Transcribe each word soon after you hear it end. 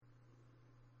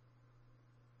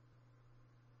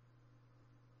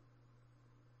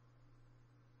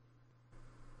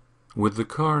With the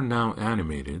car now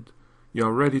animated, you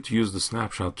are ready to use the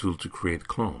snapshot tool to create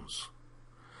clones.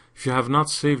 If you have not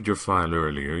saved your file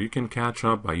earlier, you can catch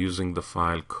up by using the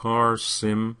file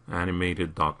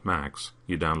carsimanimated.max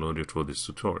you downloaded for this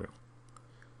tutorial.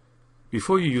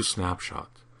 Before you use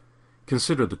snapshot,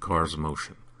 consider the car's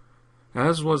motion.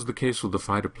 As was the case with the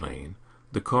fighter plane,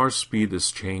 the car's speed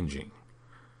is changing.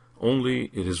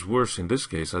 Only it is worse in this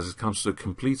case as it comes to a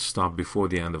complete stop before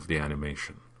the end of the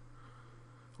animation.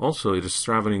 Also, it is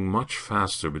traveling much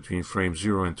faster between frames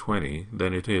 0 and 20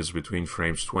 than it is between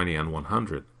frames 20 and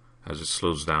 100, as it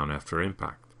slows down after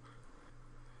impact.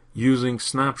 Using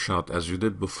snapshot as you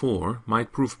did before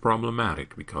might prove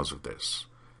problematic because of this.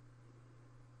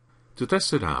 To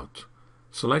test it out,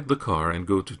 select the car and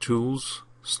go to Tools,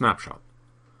 Snapshot.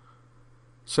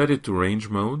 Set it to range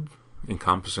mode,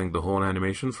 encompassing the whole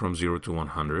animation from 0 to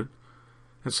 100,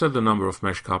 and set the number of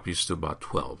mesh copies to about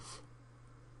 12.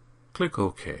 Click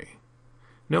OK.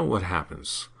 Note what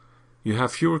happens. You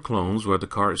have fewer clones where the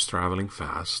car is traveling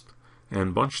fast,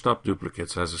 and bunched up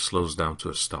duplicates as it slows down to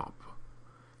a stop.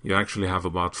 You actually have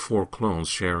about 4 clones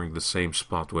sharing the same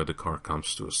spot where the car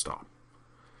comes to a stop.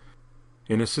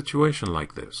 In a situation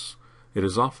like this, it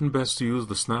is often best to use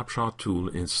the snapshot tool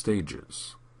in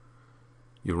stages.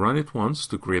 You run it once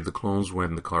to create the clones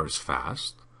when the car is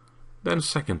fast, then a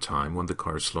second time when the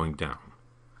car is slowing down.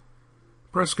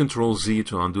 Press Ctrl Z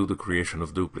to undo the creation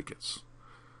of duplicates.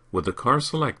 With the car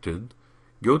selected,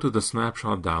 go to the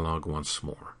snapshot dialog once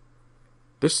more.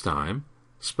 This time,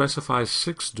 specify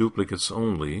 6 duplicates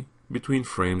only between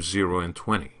frames 0 and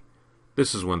 20.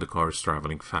 This is when the car is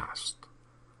traveling fast.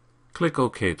 Click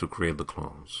OK to create the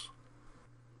clones.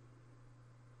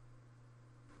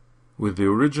 With the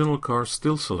original car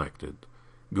still selected,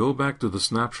 go back to the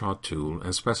snapshot tool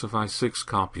and specify 6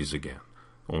 copies again,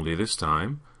 only this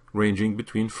time ranging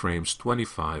between frames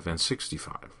 25 and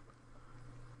 65.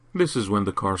 This is when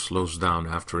the car slows down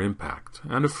after impact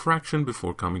and a fraction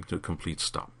before coming to a complete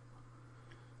stop.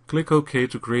 Click OK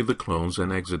to create the clones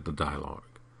and exit the dialog.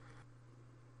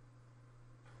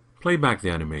 Play back the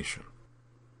animation.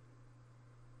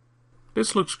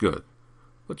 This looks good,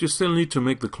 but you still need to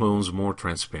make the clones more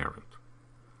transparent.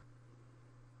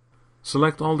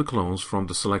 Select all the clones from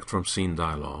the Select from Scene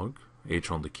dialog,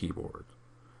 H on the keyboard.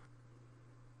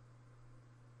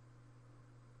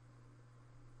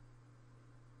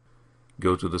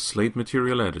 Go to the Slate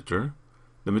Material Editor.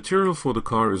 The material for the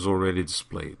car is already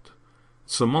displayed.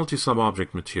 It's a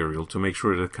multi-sub-object material to make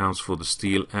sure it accounts for the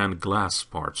steel and glass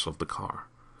parts of the car.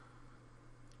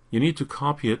 You need to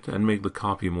copy it and make the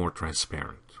copy more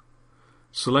transparent.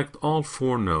 Select all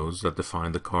 4 nodes that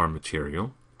define the car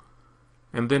material,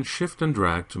 and then shift and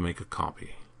drag to make a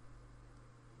copy.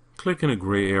 Click in a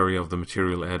gray area of the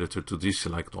material editor to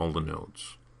deselect all the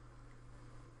nodes.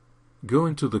 Go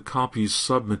into the copy's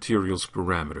submaterials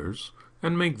parameters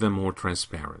and make them more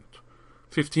transparent.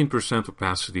 15%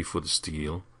 opacity for the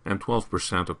steel and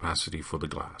 12% opacity for the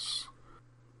glass.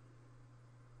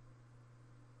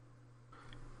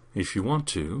 If you want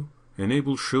to,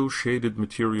 enable Show Shaded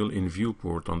Material in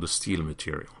Viewport on the steel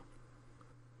material.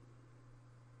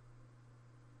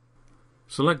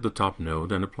 Select the top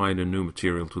node and apply the new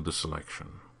material to the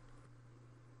selection.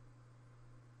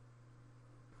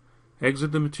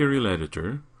 Exit the material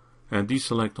editor and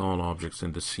deselect all objects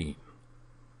in the scene.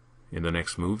 In the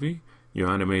next movie, you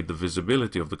animate the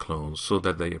visibility of the clones so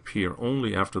that they appear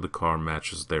only after the car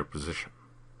matches their position.